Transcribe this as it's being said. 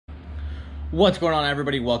What's going on,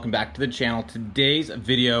 everybody? Welcome back to the channel. Today's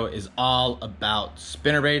video is all about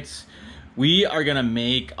spinnerbaits. We are gonna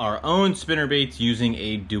make our own spinnerbaits using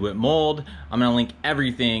a do-it mold. I'm gonna link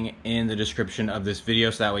everything in the description of this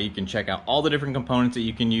video so that way you can check out all the different components that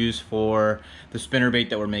you can use for the spinnerbait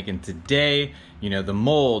that we're making today. You know, the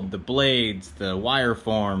mold, the blades, the wire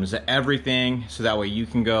forms, everything, so that way you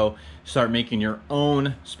can go start making your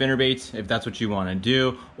own spinnerbaits if that's what you want to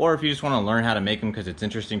do, or if you just want to learn how to make them because it's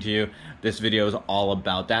interesting to you. This video is all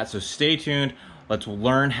about that, so stay tuned. Let's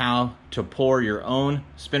learn how to pour your own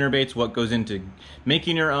spinnerbaits, what goes into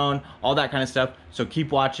making your own, all that kind of stuff. So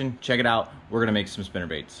keep watching, check it out. We're gonna make some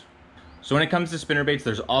spinnerbaits. So when it comes to spinnerbaits,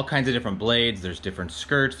 there's all kinds of different blades, there's different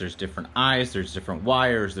skirts, there's different eyes, there's different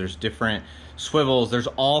wires, there's different swivels, there's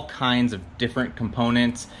all kinds of different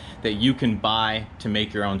components that you can buy to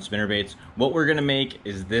make your own spinnerbaits. What we're gonna make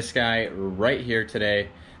is this guy right here today.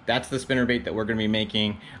 That's the spinnerbait that we're gonna be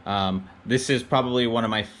making. This is probably one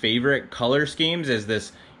of my favorite color schemes, is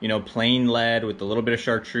this, you know, plain lead with a little bit of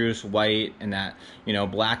chartreuse white and that, you know,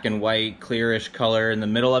 black and white clearish color in the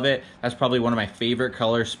middle of it. That's probably one of my favorite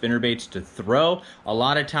color spinnerbaits to throw. A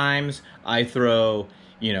lot of times I throw,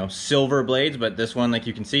 you know, silver blades, but this one, like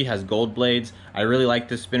you can see, has gold blades. I really like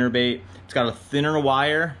this spinnerbait. It's got a thinner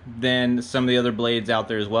wire than some of the other blades out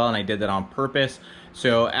there as well, and I did that on purpose.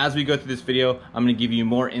 So as we go through this video, I'm gonna give you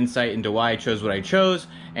more insight into why I chose what I chose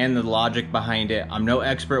and the logic behind it. I'm no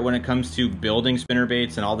expert when it comes to building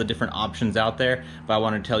spinnerbaits and all the different options out there, but I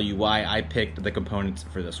wanna tell you why I picked the components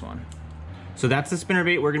for this one. So that's the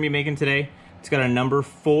spinnerbait we're gonna be making today. It's got a number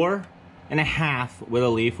 4.5 with a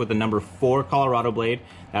leaf with a number 4 Colorado blade.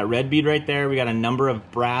 That red bead right there, we got a number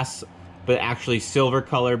of brass, but actually silver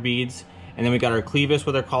color beads. And then we got our Clevis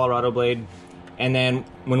with our Colorado blade. And then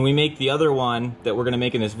when we make the other one that we're gonna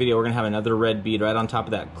make in this video, we're gonna have another red bead right on top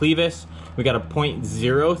of that Clevis. We got a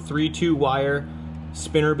 .032 wire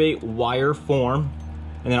spinnerbait wire form.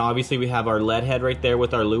 And then obviously we have our lead head right there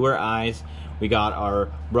with our lure eyes. We got our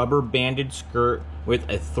rubber banded skirt with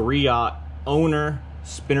a 3/0 owner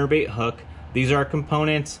spinnerbait hook. These are our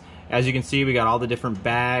components. As you can see, we got all the different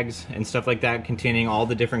bags and stuff like that containing all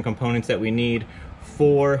the different components that we need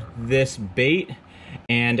for this bait.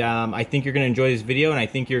 And I think you're gonna enjoy this video, and I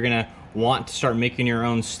think you're gonna want to start making your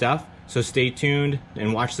own stuff. So stay tuned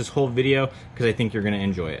and watch this whole video because I think you're gonna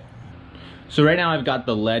enjoy it. So right now I've got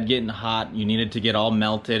the lead getting hot. You need it to get all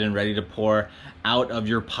melted and ready to pour out of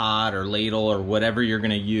your pot or ladle or whatever you're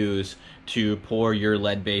gonna use to pour your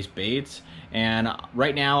lead-based baits. And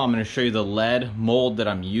right now I'm gonna show you the lead mold that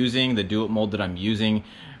I'm using, the do-it mold that I'm using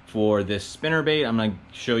for this spinnerbait. I'm gonna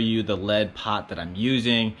show you the lead pot that I'm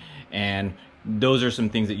using, and those are some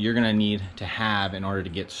things that you're gonna need to have in order to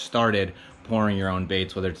get started pouring your own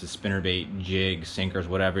baits, whether it's a spinnerbait, jig, sinkers,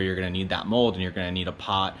 whatever. You're gonna need that mold, and you're gonna need a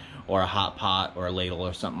pot or a hot pot or a ladle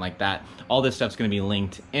or something like that. All this stuff's gonna be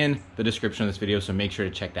linked in the description of this video, so make sure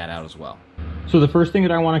to check that out as well. So the first thing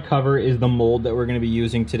that I wanna cover is the mold that we're gonna be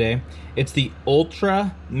using today. It's the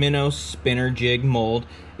Ultra Minnow Spinner Jig mold.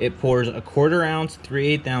 It pours a 1/4 ounce,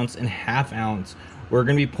 3/8 ounce, and 1/2 ounce. We're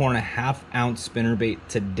gonna be pouring a 1/2 ounce spinnerbait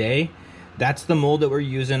today. That's the mold that we're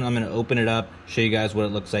using. I'm gonna open it up, show you guys what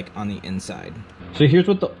it looks like on the inside. So here's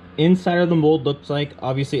what the inside of the mold looks like.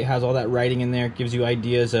 Obviously it has all that writing in there. It gives you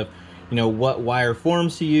ideas of, you know, what wire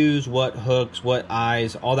forms to use, what hooks, what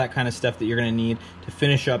eyes, all that kind of stuff that you're gonna need to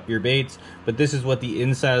finish up your baits. But this is what the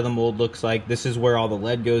inside of the mold looks like. This is where all the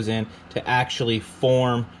lead goes in to actually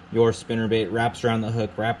form your spinnerbait. Wraps around the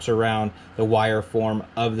hook, wraps around the wire form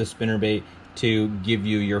of the spinnerbait to give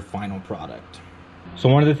you your final product. So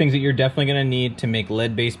one of the things that you're definitely gonna need to make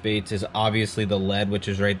lead-based baits is obviously the lead, which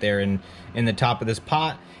is right there in the top of this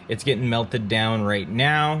pot. It's getting melted down right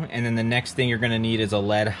now. And then the next thing you're gonna need is a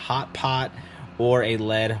lead hot pot or a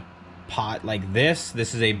lead pot like this.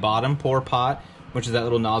 This is a bottom pour pot, which is that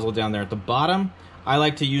little nozzle down there at the bottom. I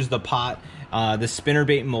like to use the pot. The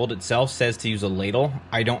spinnerbait mold itself says to use a ladle.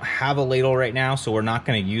 I don't have a ladle right now, so we're not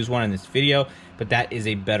gonna use one in this video, but that is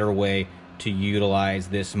a better way to utilize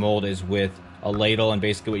this mold, is with a ladle. And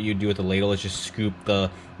basically what you do with the ladle is just scoop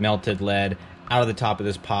the melted lead out of the top of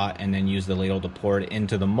this pot and then use the ladle to pour it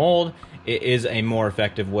into the mold. It is a more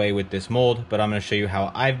effective way with this mold, but I'm going to show you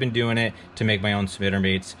how I've been doing it to make my own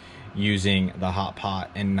spinnerbaits using the hot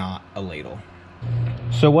pot and not a ladle.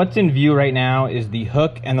 So what's in view right now is the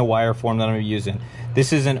hook and the wire form that I'm using.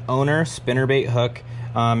 This is an owner spinnerbait hook.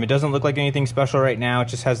 It doesn't look like anything special right now. It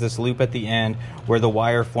just has this loop at the end where the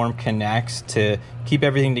wire form connects to keep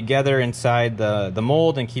everything together inside the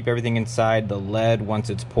mold and keep everything inside the lead once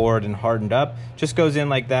it's poured and hardened up. Just goes in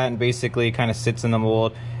like that and basically kind of sits in the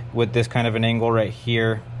mold with this kind of an angle right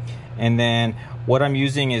here. And then What I'm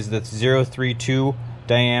using is the 0.32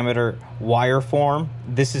 diameter wire form.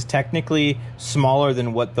 This is technically smaller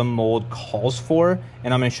than what the mold calls for,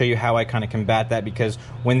 and I'm going to show you how I kind of combat that, because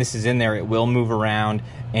when this is in there it will move around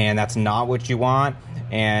and that's not what you want.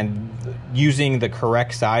 And using the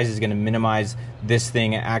correct size is going to minimize this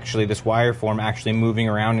thing, actually this wire form actually moving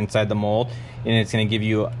around inside the mold, and it's going to give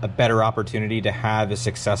you a better opportunity to have a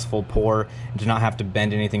successful pour and to not have to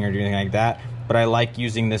bend anything or do anything like that. But I like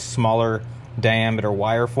using this smaller diameter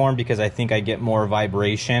wire form because I think I get more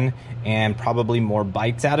vibration and probably more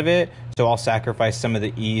bites out of it. So I'll sacrifice some of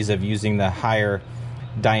the ease of using the higher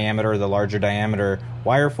diameter, the larger diameter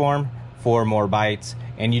wire form for more bites.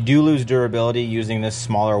 And you do lose durability using this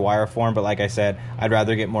smaller wire form, but like I said, I'd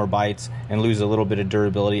rather get more bites and lose a little bit of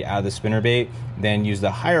durability out of the spinnerbait than use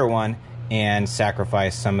the higher one and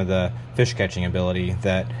sacrifice some of the fish catching ability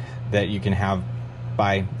that you can have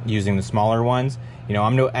by using the smaller ones. You know,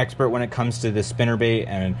 I'm no expert when it comes to the spinnerbait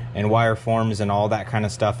and wire forms and all that kind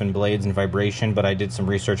of stuff and blades and vibration, but I did some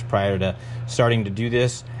research prior to starting to do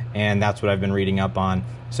this, and that's what I've been reading up on,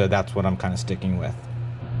 so that's what I'm kind of sticking with.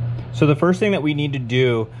 So the first thing that we need to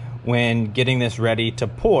do when getting this ready to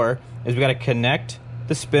pour is we got to connect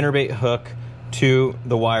the spinnerbait hook to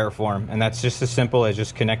the wire form, and that's just as simple as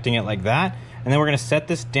just connecting it like that. And then we're going to set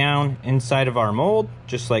this down inside of our mold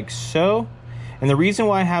just like so. And the reason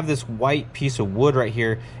why I have this white piece of wood right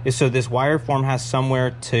here is so this wire form has somewhere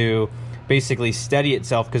to basically steady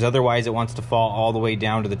itself, because otherwise it wants to fall all the way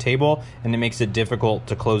down to the table and it makes it difficult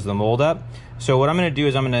to close the mold up. So what I'm going to do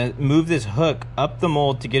is I'm going to move this hook up the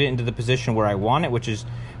mold to get it into the position where I want it, which is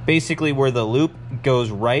basically where the loop goes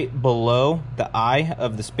right below the eye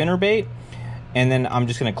of the spinnerbait. And then I'm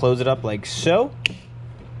just going to close it up like so.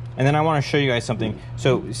 And then I want to show you guys something.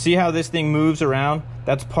 So see how this thing moves around?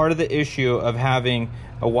 That's part of the issue of having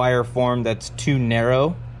a wire form that's too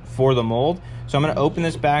narrow for the mold. So I'm going to open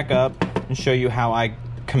this back up and show you how I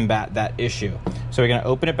combat that issue. So we're going to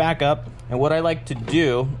open it back up, and what I like to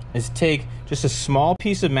do is take just a small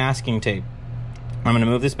piece of masking tape. I'm going to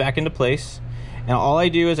move this back into place, and all I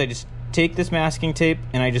do is I just take this masking tape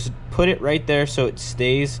and I just put it right there so it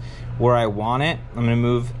stays where I want it. I'm going to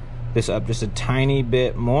move this up just a tiny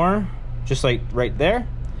bit more, just like right there,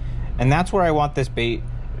 and that's where I want this bait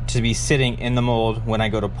to be sitting in the mold when I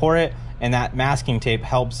go to pour it. And that masking tape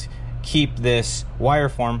helps keep this wire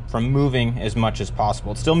form from moving as much as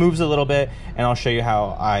possible. It still moves a little bit, and I'll show you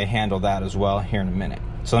how I handle that as well here in a minute.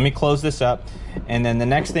 So let me close this up, and then the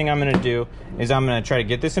next thing I'm going to do is I'm going to try to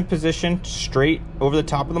get this in position straight over the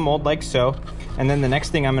top of the mold like so. And then the next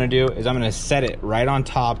thing I'm going to do is I'm going to set it right on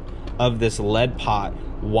top of this lead pot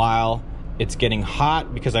while it's getting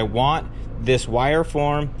hot, because I want this wire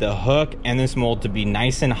form, the hook, and this mold to be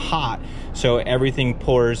nice and hot so everything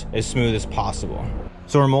pours as smooth as possible.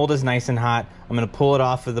 So our mold is nice and hot. I'm going to pull it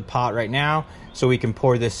off of the pot right now so we can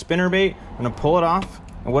pour this spinnerbait. I'm going to pull it off,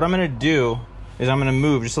 and what I'm going to do is I'm going to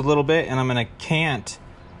move just a little bit, and I'm going to cant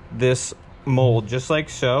this mold just like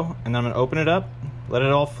so, and then I'm going to open it up, let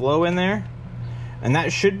it all flow in there, and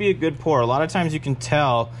that should be a good pour. A lot of times you can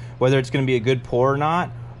tell whether it's going to be a good pour or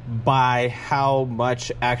not by how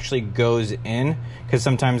much actually goes in, because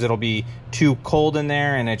sometimes it'll be too cold in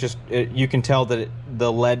there and you can tell that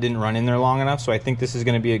the lead didn't run in there long enough. So I think this is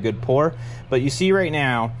going to be a good pour. But you see right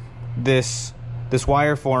now this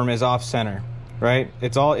wire form is off center, right?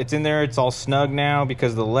 It's in there, it's all snug now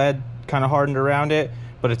because the lead kind of hardened around it,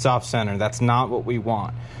 but it's off center. That's not what we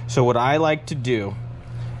want. So what I like to do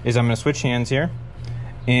is I'm going to switch hands here,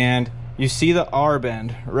 and you see the R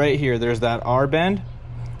bend right here. There's that R bend.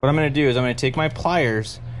 What I'm going to do is I'm going to take my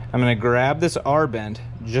pliers, I'm going to grab this R bend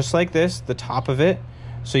just like this, the top of it,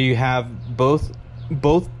 so you have both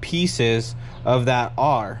pieces of that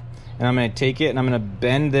R, and I'm going to take it and I'm going to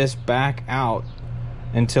bend this back out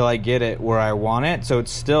until I get it where I want it, so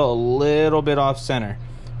it's still a little bit off center.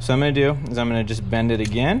 So what I'm going to do is I'm going to just bend it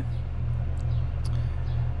again.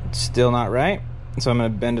 It's still not right, so I'm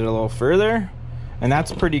going to bend it a little further, and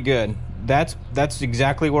that's pretty good. That's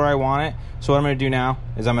exactly where I want it. So what I'm going to do now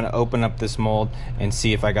is I'm going to open up this mold and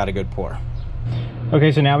see if I got a good pour.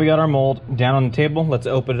 Okay, so now we got our mold down on the table. Let's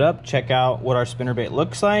open it up, check out what our spinnerbait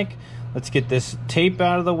looks like. Let's get this tape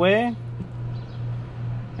out of the way,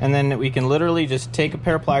 and then we can literally just take a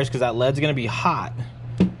pair of pliers, because that lead's going to be hot,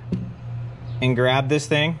 and grab this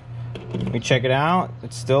thing. We check it out.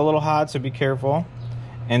 It's still a little hot, so be careful.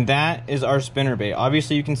 And that is our spinnerbait.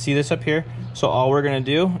 Obviously you can see this up here, so all we're going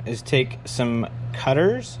to do is take some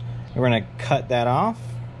cutters, and we're going to cut that off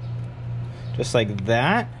just like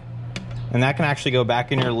that, and that can actually go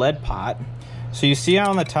back in your lead pot. So you see how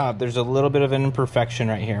on the top there's a little bit of an imperfection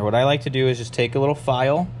right here. What I like to do is just take a little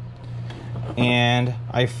file, and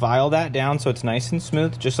I file that down so it's nice and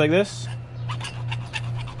smooth, just like this.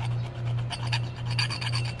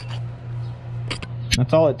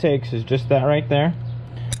 That's all it takes, is just that right there.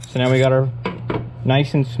 So now we got our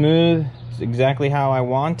nice and smooth. It's exactly how I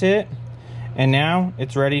want it. And now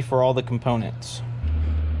it's ready for all the components.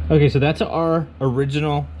 Okay, so that's our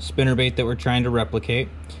original spinnerbait that we're trying to replicate.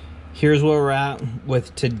 Here's where we're at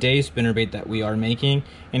with today's spinnerbait that we are making.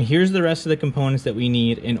 And here's the rest of the components that we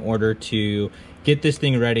need in order to get this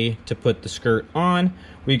thing ready to put the skirt on.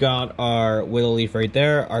 We got our willow leaf right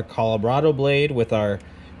there, our Willow Blade with our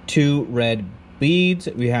 2 red beads.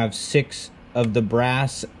 We have 6 of the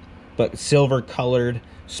brass but silver colored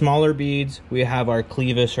smaller beads. We have our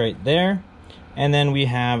Clevis right there, and then we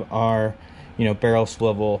have our barrel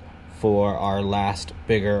swivel for our last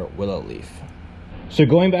bigger willow leaf. So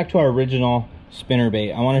going back to our original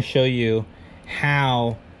spinnerbait, I want to show you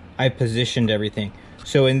how I positioned everything.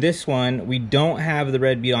 So in this one, we don't have the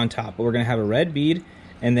red bead on top, but we're going to have a red bead,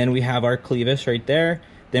 and then we have our Clevis right there.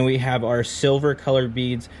 Then we have our silver colored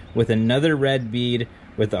beads with another red bead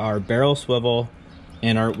with our barrel swivel,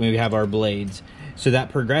 and we have our blades. So that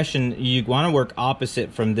progression, you want to work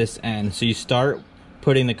opposite from this end. So you start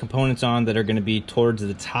putting the components on that are going to be towards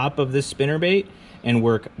the top of this spinnerbait and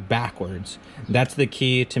work backwards. That's the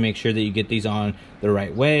key to make sure that you get these on the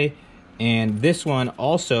right way. And this one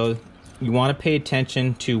also, you want to pay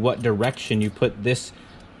attention to what direction you put this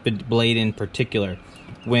blade in particular.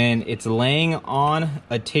 When it's laying on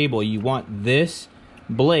a table, you want this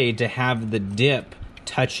blade to have the dip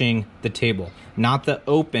touching the table, not the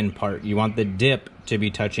open part. You want the dip to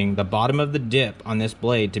be touching, the bottom of the dip on this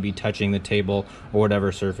blade to be touching the table or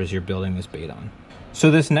whatever surface you're building this bait on.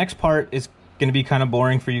 So this next part is going to be kind of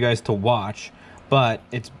boring for you guys to watch, but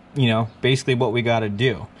it's basically what we got to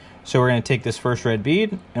do. So we're going to take this first red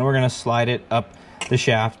bead and we're going to slide it up the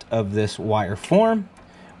shaft of this wire form.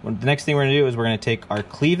 The next thing we're going to do is we're going to take our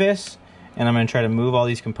Clevis, and I'm going to try to move all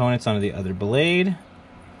these components onto the other blade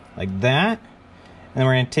like that. And then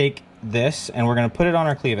we're going to take this and we're going to put it on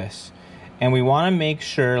our Clevis. And we want to make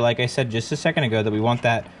sure, like I said just a second ago, that we want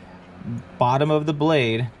that bottom of the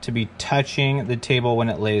blade to be touching the table when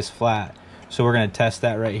it lays flat. So we're going to test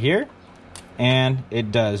that right here, and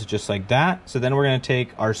it does just like that. So then we're going to take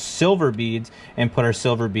our silver beads and put our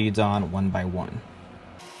silver beads on one by one.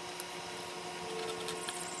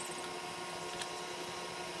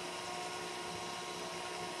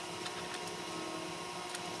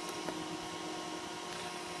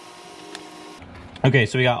 Okay,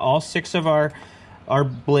 so we got all 6 of our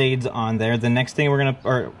blades on there. The next thing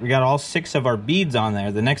we got all 6 of our beads on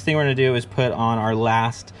there. The next thing we're gonna do is put on our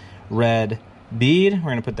last red bead.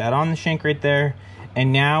 We're gonna put that on the shank right there.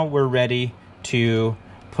 And now we're ready to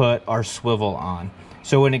put our swivel on.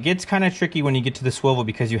 So when it gets kind of tricky when you get to the swivel,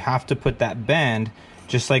 because you have to put that bend,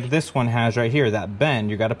 just like this one has right here, that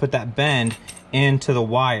bend. You gotta put that bend into the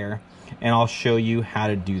wire, and I'll show you how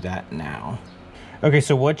to do that now. Okay,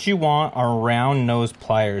 so what you want are round nose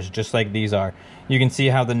pliers, just like these are. You can see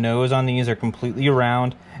how the nose on these are completely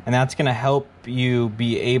round, and that's gonna help you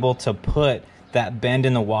be able to put that bend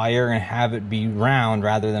in the wire and have it be round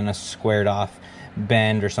rather than a squared off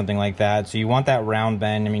bend or something like that. So you want that round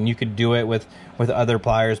bend. I mean, you could do it with other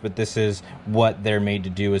pliers, but this is what they're made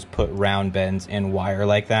to do, is put round bends in wire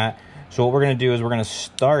like that. So what we're gonna do is we're gonna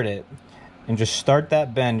start it and just start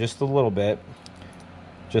that bend just a little bit,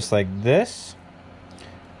 just like this.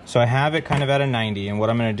 So I have it kind of at a 90, and what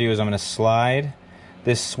I'm going to do is I'm going to slide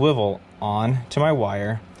this swivel on to my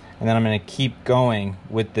wire, and then I'm going to keep going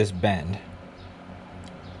with this bend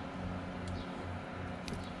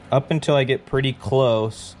up until I get pretty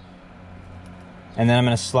close, and then I'm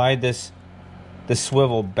going to slide the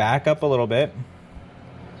swivel back up a little bit.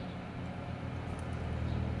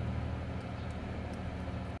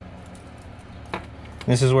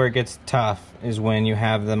 This is where it gets tough, is when you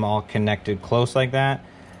have them all connected close like that.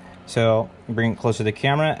 So bring it closer to the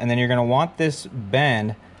camera, and then you're gonna want this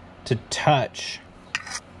bend to touch.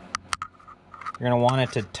 You're gonna want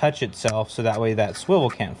it to touch itself, so that way that swivel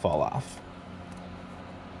can't fall off.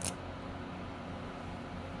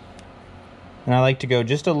 And I like to go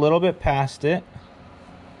just a little bit past it.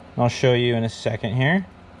 I'll show you in a second here.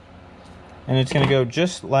 And it's gonna go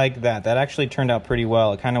just like that. That actually turned out pretty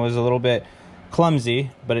well. It kind of was a little bit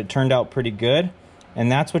clumsy, but it turned out pretty good. And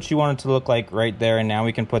that's what you want it to look like right there. And now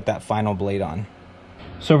we can put that final blade on.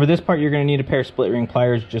 So for this part, you're going to need a pair of split ring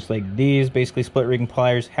pliers just like these. Basically, split ring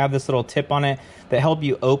pliers have this little tip on it that help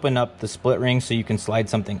you open up the split ring so you can slide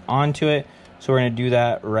something onto it. So we're going to do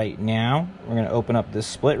that right now. We're going to open up this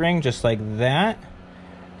split ring just like that.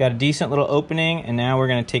 Got a decent little opening, and now we're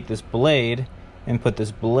going to take this blade and put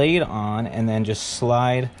this blade on, and then just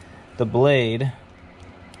slide the blade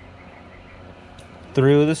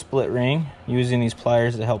through the split ring using these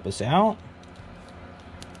pliers to help us out.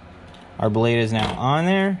 Our blade is now on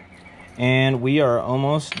there, and we are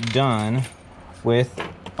almost done with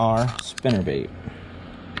our spinnerbait.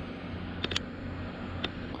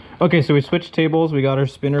 Okay, so we switched tables. We got our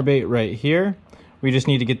spinnerbait right here. We just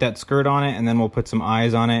need to get that skirt on it, and then we'll put some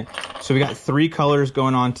eyes on it. So we got 3 colors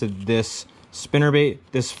going on to this spinnerbait.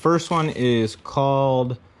 This first one is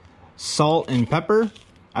called Salt and Pepper.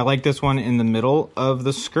 I like this one in the middle of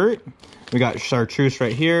the skirt. We got chartreuse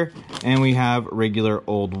right here, and we have regular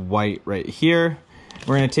old white right here.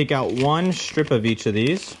 We're gonna take out 1 strip of each of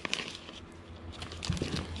these.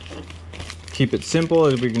 Keep it simple,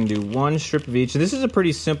 as we can do 1 strip of each. This is a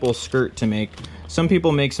pretty simple skirt to make. Some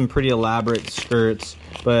people make some pretty elaborate skirts,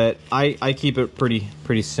 but I keep it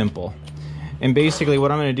pretty simple. And basically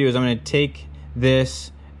what I'm gonna do is I'm gonna take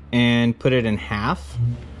this and put it in half.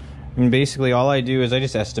 And basically all I do is I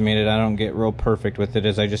just estimate it. I don't get real perfect with it.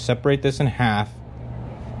 Is I just separate this in half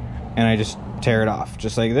and I just tear it off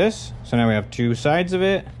just like this. So now we have 2 sides of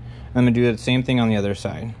it. I'm gonna do the same thing on the other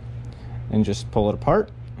side and just pull it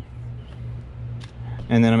apart.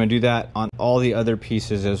 And then I'm gonna do that on all the other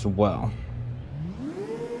pieces as well.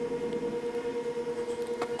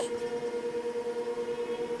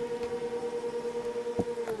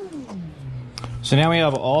 So now we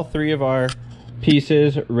have all 3 of our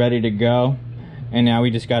pieces ready to go, and now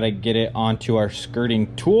we just got to get it onto our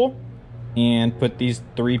skirting tool and put these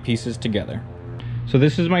 3 pieces together. So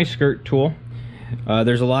this is my skirt tool.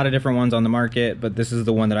 There's a lot of different ones on the market, but this is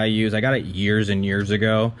the one that I use. I got it years and years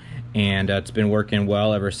ago, and it's been working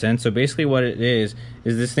well ever since. So basically what it is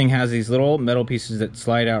this thing has these little metal pieces that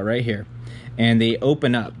slide out right here, and they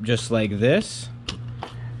open up just like this.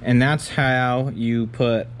 And that's how you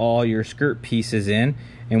put all your skirt pieces in.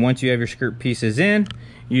 And once you have your skirt pieces in,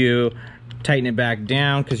 you tighten it back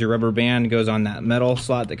down, because your rubber band goes on that metal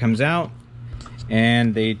slot that comes out,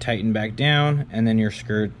 and they tighten back down, and then your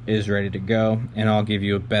skirt is ready to go. And I'll give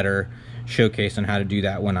you a better showcase on how to do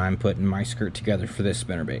that when I'm putting my skirt together for this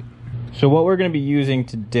spinnerbait. So what we're going to be using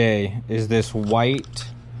today is this white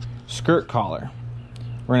skirt collar.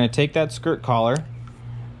 We're going to take that skirt collar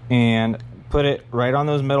and put it right on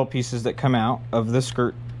those metal pieces that come out of the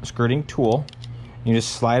skirting tool. You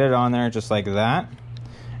just slide it on there just like that.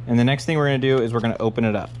 And the next thing we're going to do is we're going to open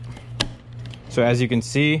it up. So as you can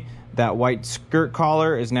see, that white skirt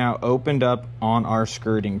collar is now opened up on our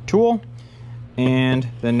skirting tool. And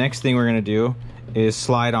the next thing we're going to do is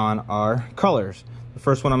slide on our colors. The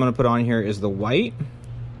first one I'm going to put on here is the white.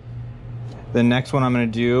 The next one I'm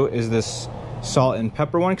going to do is this salt and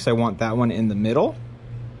pepper one, because I want that one in the middle.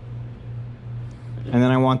 And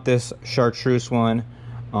then I want this chartreuse one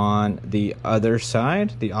on the other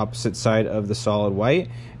side, the opposite side of the solid white.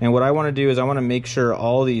 And what I want to do is I want to make sure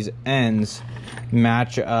all these ends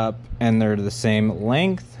match up and they're the same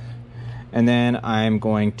length. And then I'm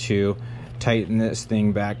going to tighten this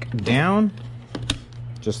thing back down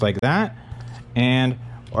just like that. And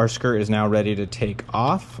our skirt is now ready to take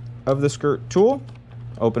off of the skirt tool.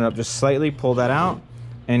 Open it up just slightly, pull that out,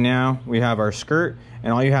 and now we have our skirt.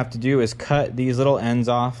 And all you have to do is cut these little ends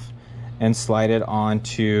off and slide it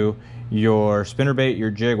onto your spinnerbait, your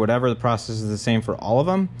jig, whatever. The process is the same for all of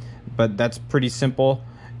them, but that's pretty simple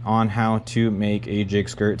on how to make a jig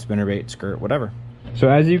skirt, spinnerbait skirt, whatever. So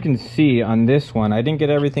as you can see on this one, I didn't get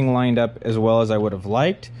everything lined up as well as I would have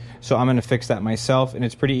liked, so I'm going to fix that myself, and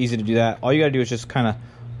it's pretty easy to do that. All you got to do is just kind of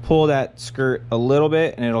pull that skirt a little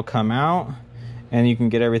bit and it'll come out, and you can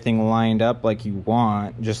get everything lined up like you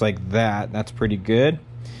want, just like that. That's pretty good.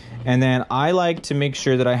 And then I like to make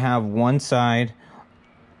sure that I have one side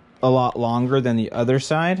a lot longer than the other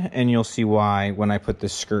side, and you'll see why when I put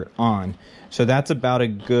this skirt on. So that's about a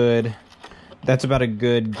good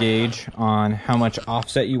gauge on how much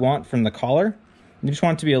offset you want from the collar. You just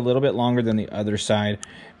want it to be a little bit longer than the other side,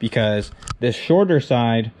 because this shorter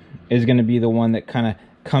side is going to be the one that kind of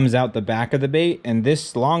comes out the back of the bait, and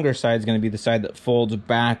this longer side is going to be the side that folds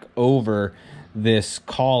back over this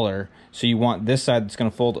collar. So you want this side that's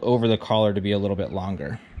going to fold over the collar to be a little bit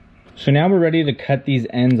longer. So now we're ready to cut these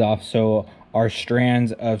ends off so our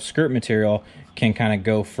strands of skirt material can kind of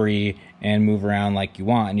go free and move around like you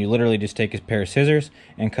want. And you literally just take a pair of scissors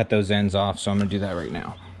and cut those ends off. So I'm going to do that right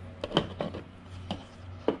now.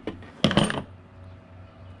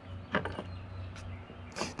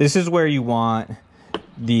 This is where you want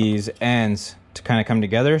these ends to kind of come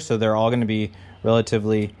together, so they're all going to be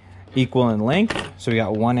relatively equal in length. So we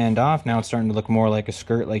got one end off. Now it's starting to look more like a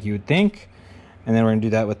skirt like you would think. And then we're going to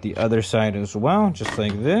do that with the other side as well, just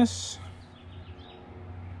like this.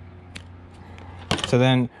 So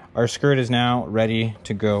then our skirt is now ready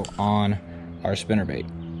to go on our spinnerbait.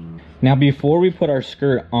 Now before we put our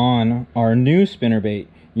skirt on our new spinnerbait,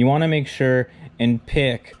 you want to make sure and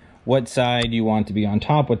pick what side you want to be on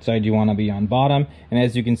top, what side you want to be on bottom. And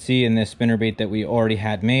as you can see in this spinnerbait that we already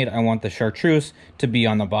had made, I want the chartreuse to be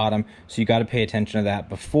on the bottom. So you got to pay attention to that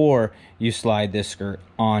before you slide this skirt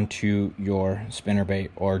onto your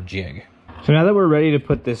spinnerbait or jig. So now that we're ready to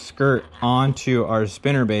put this skirt onto our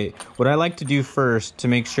spinnerbait, what I like to do first to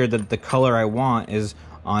make sure that the color I want is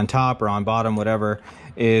on top or on bottom, whatever,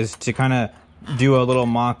 is to kind of do a little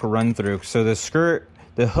mock run through. So the skirt,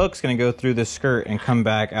 the hook's going to go through the skirt and come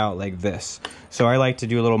back out like this. So I like to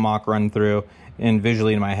do a little mock run through and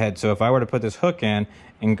visually in my head. So if I were to put this hook in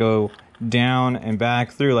and go down and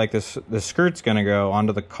back through like this, the skirt's going to go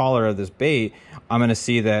onto the collar of this bait, I'm going to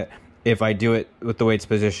see that if I do it with the way it's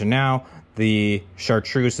positioned now, the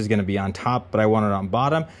chartreuse is going to be on top, but I want it on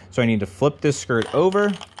bottom. So I need to flip this skirt over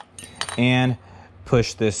and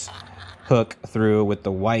push this hook through with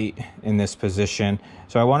the white in this position.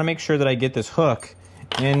 So I want to make sure that I get this hook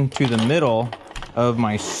into the middle of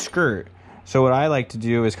my skirt. So what I like to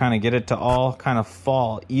do is kind of get it to all kind of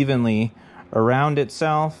fall evenly around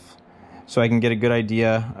itself so I can get a good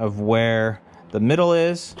idea of where the middle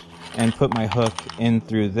is and put my hook in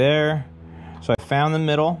through there. So I found the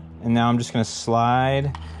middle, and now I'm just going to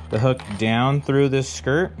slide the hook down through this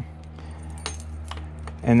skirt.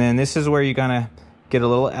 And then this is where you kind of get a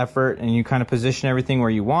little effort and you kind of position everything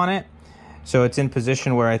where you want it. So it's in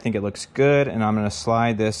position where I think it looks good, and I'm going to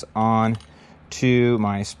slide this on to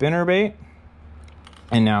my spinnerbait.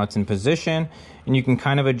 And now it's in position, and you can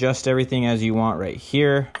kind of adjust everything as you want right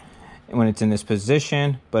here when it's in this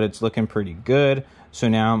position, but it's looking pretty good. So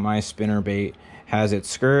now my spinnerbait has its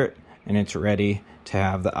skirt and it's ready to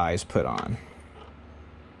have the eyes put on.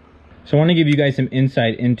 So I want to give you guys some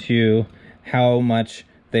insight into how much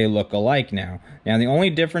they look alike now. Now the only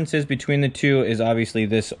differences between the two is obviously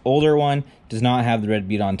this older one does not have the red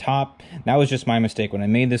bead on top. That was just my mistake when I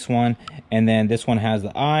made this one. And then this one has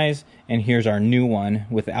the eyes, and here's our new one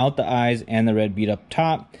without the eyes and the red bead up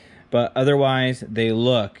top. But otherwise they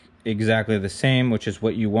look exactly the same, which is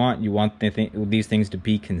what you want. You want these things to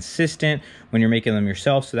be consistent when you're making them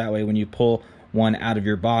yourself, so that way when you pull one out of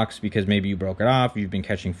your box because maybe you broke it off, you've been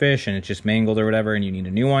catching fish and it's just mangled or whatever and you need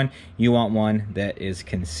a new one, you want one that is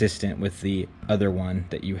consistent with the other one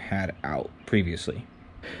that you had out previously.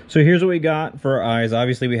 So here's what we got for our eyes.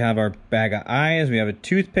 Obviously we have our bag of eyes, we have a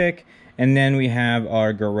toothpick, and then we have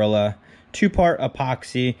our Gorilla 2-part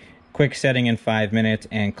epoxy, quick setting in 5 minutes,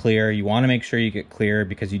 and clear. You want to make sure you get clear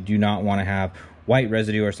because you do not want to have white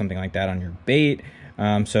residue or something like that on your bait.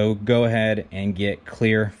 So go ahead and get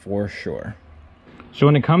clear for sure. So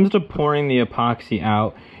when it comes to pouring the epoxy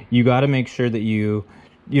out, you got to make sure that you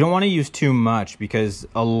don't want to use too much, because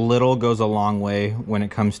a little goes a long way when it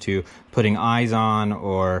comes to putting eyes on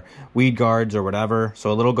or weed guards or whatever. So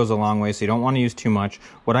a little goes a long way, so you don't want to use too much.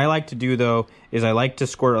 What I like to do though is I like to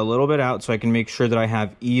squirt a little bit out so I can make sure that I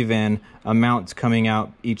have even amounts coming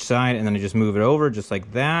out each side, and then I just move it over just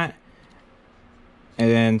like that. And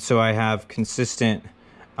then so I have consistent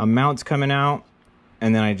amounts coming out,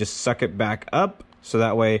 and then I just suck it back up so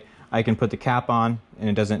that way I can put the cap on and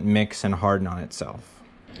it doesn't mix and harden on itself.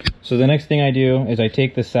 So the next thing I do is I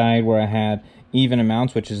take the side where I had even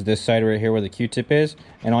amounts, which is this side right here where the Q-tip is,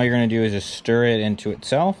 and all you're going to do is just stir it into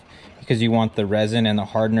itself, because you want the resin and the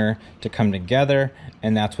hardener to come together,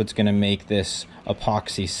 and that's what's going to make this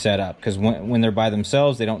epoxy set up. Because when they're by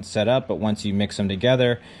themselves, they don't set up, but once you mix them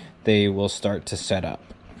together, they will start to set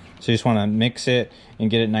up. So you just want to mix it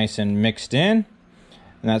and get it nice and mixed in,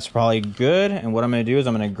 and that's probably good. And what I'm going to do is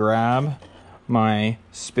I'm going to grab my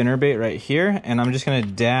spinnerbait right here, and I'm just going to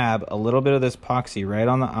dab a little bit of this epoxy right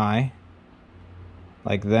on the eye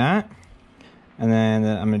like that, and then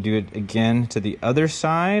I'm going to do it again to the other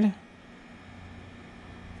side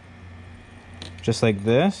just like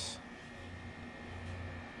this.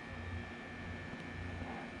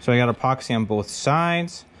 So I got epoxy on both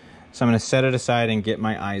sides, so I'm going to set it aside and get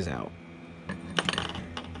my eyes out.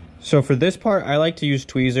 So for this part I like to use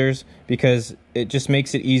tweezers because it just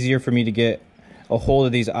makes it easier for me to get a hold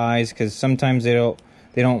of these eyes, because sometimes they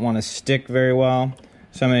don't want to stick very well.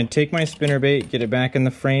 So I'm going to take my spinnerbait, get it back in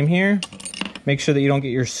the frame here. Make sure that you don't get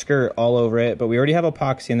your skirt all over it, but we already have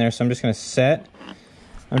epoxy in there, so I'm just going to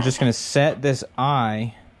set this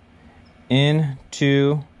eye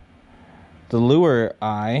into the lure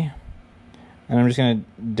eye, and I'm just going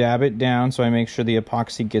to dab it down so I make sure the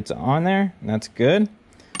epoxy gets on there, and that's good.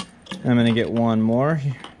 And I'm going to get one more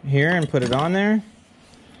here and put it on there.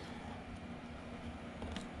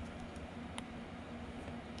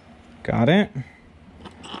 Got it.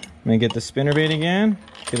 gonna get the spinnerbait again,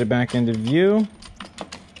 get it back into view,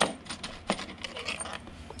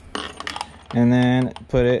 and then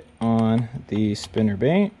put it on the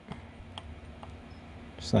spinnerbait,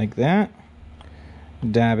 just like that.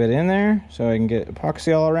 Dab it in there so I can get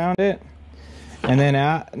epoxy all around it. And then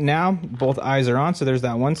now both eyes are on, so there's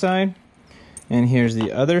that one side, and here's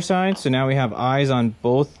the other side. So now we have eyes on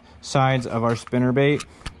both sides of our spinnerbait.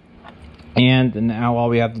 And now all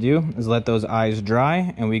we have to do is let those eyes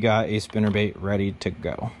dry, and we got a spinnerbait ready to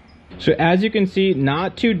go. So as you can see,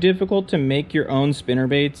 not too difficult to make your own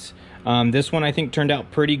spinnerbaits. This one I think turned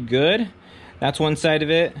out pretty good. That's one side of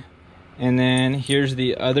it. And then here's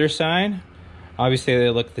the other side. Obviously they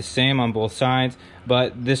look the same on both sides,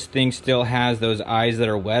 but this thing still has those eyes that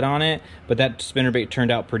are wet on it. But that spinnerbait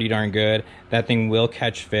turned out pretty darn good. That thing will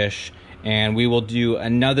catch fish, and we will do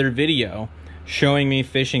another video showing me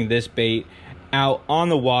fishing this bait out on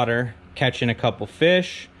the water, catching a couple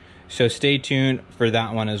fish. So stay tuned for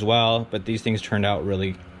that one as well. But these things turned out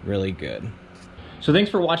really, really good. So thanks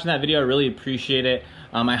for watching that video. I really appreciate it.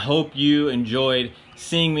 I hope you enjoyed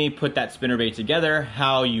seeing me put that spinnerbait together,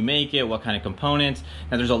 how you make it, what kind of components.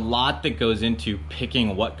 Now there's a lot that goes into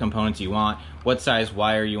picking what components you want, what size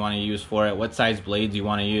wire you want to use for it, what size blades you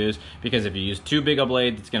want to use, because if you use too big a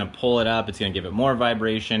blade, it's going to pull it up, it's going to give it more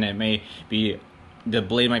vibration, it may be, the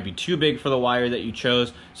blade might be too big for the wire that you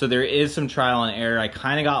chose. So there is some trial and error. I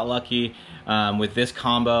kind of got lucky with this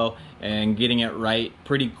combo and getting it right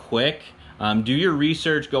pretty quick. Do your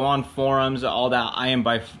research, go on forums, all that. I am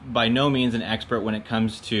by no means an expert when it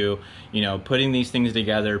comes to, you know, putting these things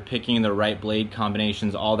together, picking the right blade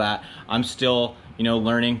combinations, all that. I'm still, you know,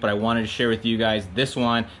 learning, but I wanted to share with you guys this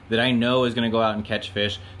one that I know is gonna go out and catch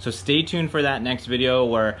fish. So stay tuned for that next video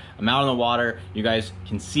where I'm out on the water. You guys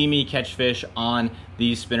can see me catch fish on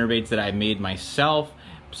these spinnerbaits that I made myself.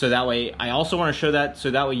 So that way, I also want to show that, so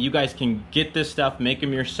that way you guys can get this stuff, make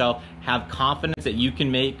them yourself, have confidence that you can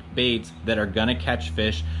make baits that are gonna catch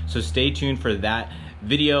fish. So stay tuned for that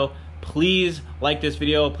video. Please like this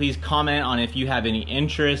video. Please comment on if you have any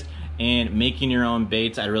interest in making your own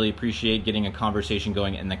baits. I really appreciate getting a conversation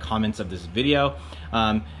going in the comments of this video.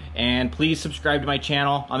 And please subscribe to my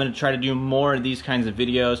channel. I'm gonna try to do more of these kinds of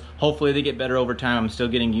videos. Hopefully they get better over time. I'm still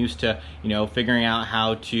getting used to, you know, figuring out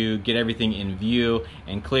how to get everything in view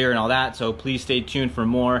and clear and all that. So please stay tuned for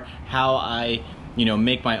more how I, you know,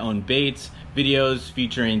 make my own baits. Videos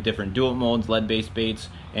featuring different dual molds, lead-based baits,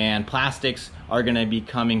 and plastics are gonna be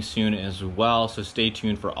coming soon as well. So stay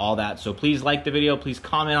tuned for all that. So please like the video, please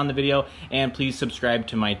comment on the video, and please subscribe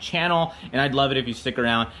to my channel. And I'd love it if you stick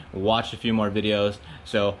around, watch a few more videos.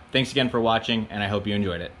 So thanks again for watching, and I hope you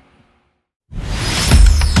enjoyed it.